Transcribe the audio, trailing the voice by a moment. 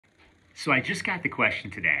So I just got the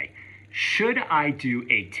question today. Should I do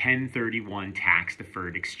a 1031 tax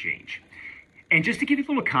deferred exchange? And just to give you a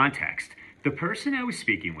little context, the person I was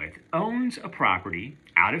speaking with owns a property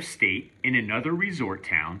out of state in another resort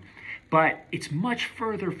town, but it's much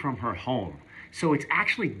further from her home. So it's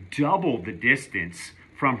actually double the distance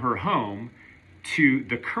from her home to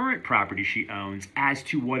the current property she owns as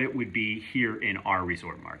to what it would be here in our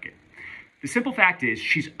resort market. The simple fact is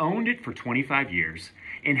she's owned it for 25 years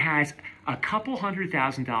and has a couple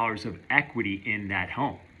 $100,000 of equity in that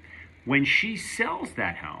home. When she sells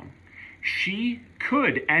that home, she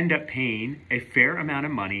could end up paying a fair amount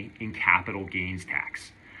of money in capital gains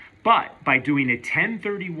tax. But by doing a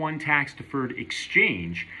 1031 tax deferred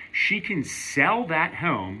exchange, she can sell that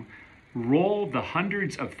home, roll the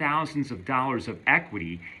hundreds of thousands of dollars of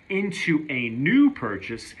equity into a new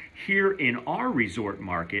purchase here in our resort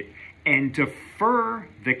market and defer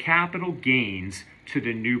the capital gains to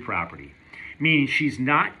the new property, meaning she's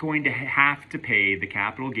not going to have to pay the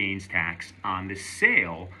capital gains tax on the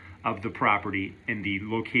sale of the property in the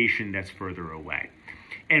location that's further away.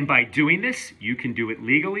 And by doing this, you can do it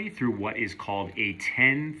legally through what is called a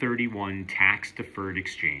 1031 tax deferred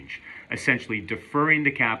exchange, essentially deferring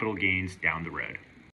the capital gains down the road.